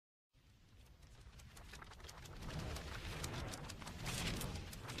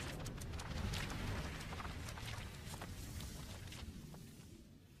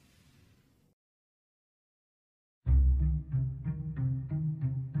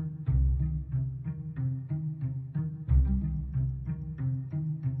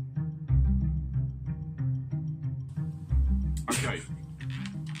Okay.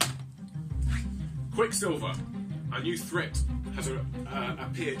 Quicksilver, a new threat has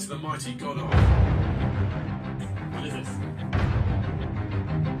appeared to the mighty Goddard. What is this?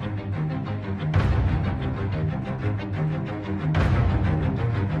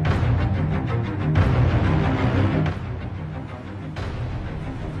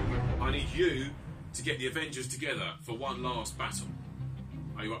 I need you to get the Avengers together for one last battle.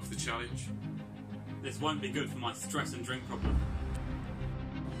 Are you up for the challenge? This won't be good for my stress and drink problem.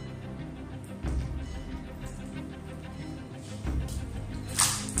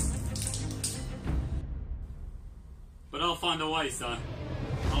 But I'll find a way, sir.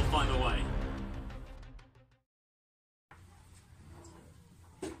 I'll find a way.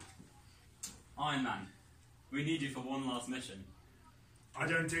 Iron Man, we need you for one last mission. I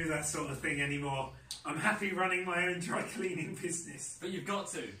don't do that sort of thing anymore. I'm happy running my own dry cleaning business. But you've got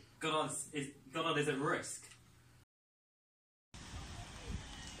to. Goddard is at risk.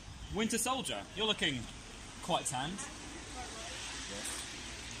 Winter Soldier, you're looking quite tanned. Yes.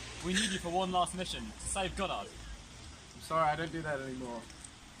 We need you for one last mission to save Goddard. I'm sorry, I don't do that anymore.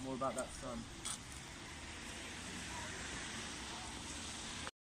 I'm all about that sun.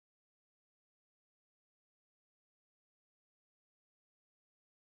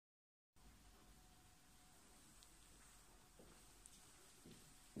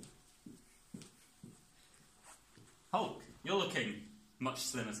 Hulk, you're looking much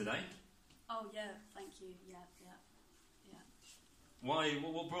slimmer today. Oh yeah, thank you. Yeah. Why?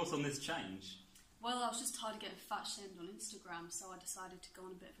 What brought on this change? Well, I was just tired of getting fat shamed on Instagram, so I decided to go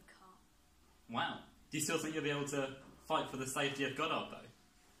on a bit of a cut. Wow. Do you still think you'll be able to fight for the safety of Goddard, though?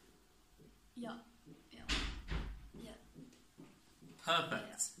 Yeah.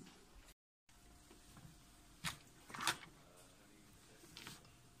 Perfect.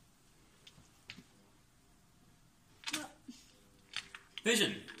 Yeah.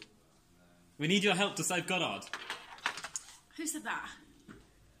 Vision, we need your help to save Goddard. Who said that?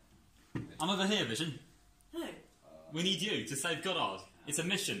 I'm over here, Vision. Who? We need you to save Goddard. It's a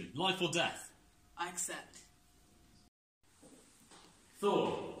mission, life or death. I accept.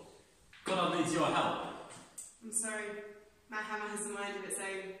 Thor, Goddard needs your help. I'm sorry, my hammer has a mind of its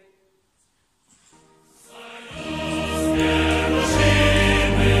own.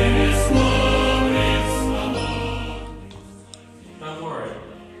 Don't worry,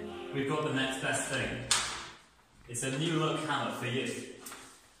 we've got the next best thing. It's a new look hammer for you.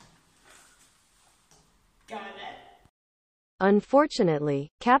 Got it.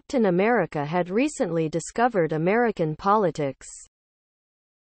 Unfortunately, Captain America had recently discovered American politics.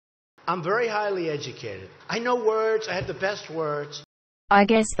 I'm very highly educated. I know words, I have the best words. I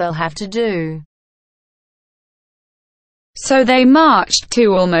guess they'll have to do. So they marched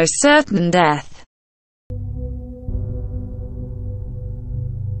to almost certain death.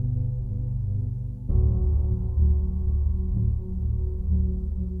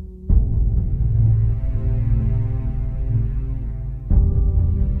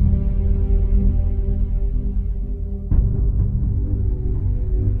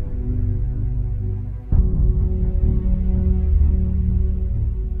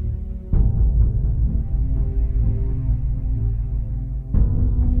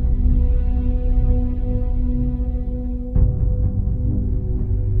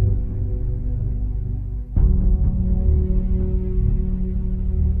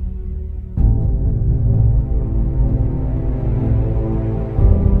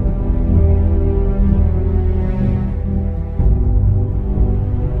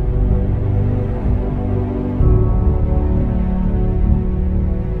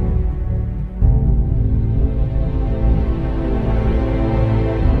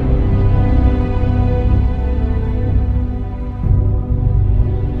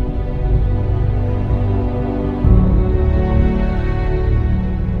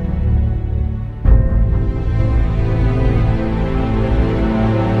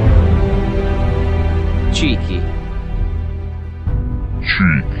 Cheeky.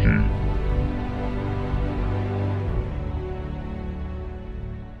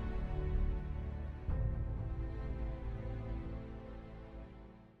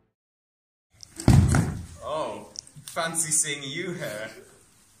 Oh, fancy seeing you here.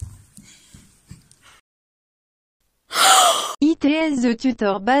 ITS the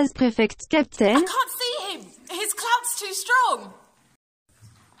tutor base prefect captain. I can't see him! His clout's too strong!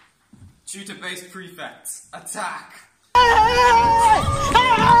 Tutor-based prefects, attack!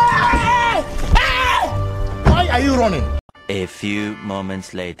 Why are you running? A few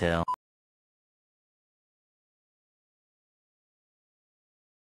moments later.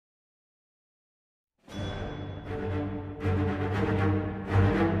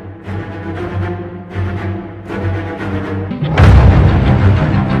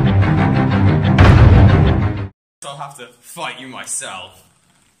 fight you myself.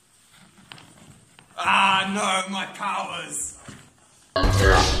 Ah, no, my powers!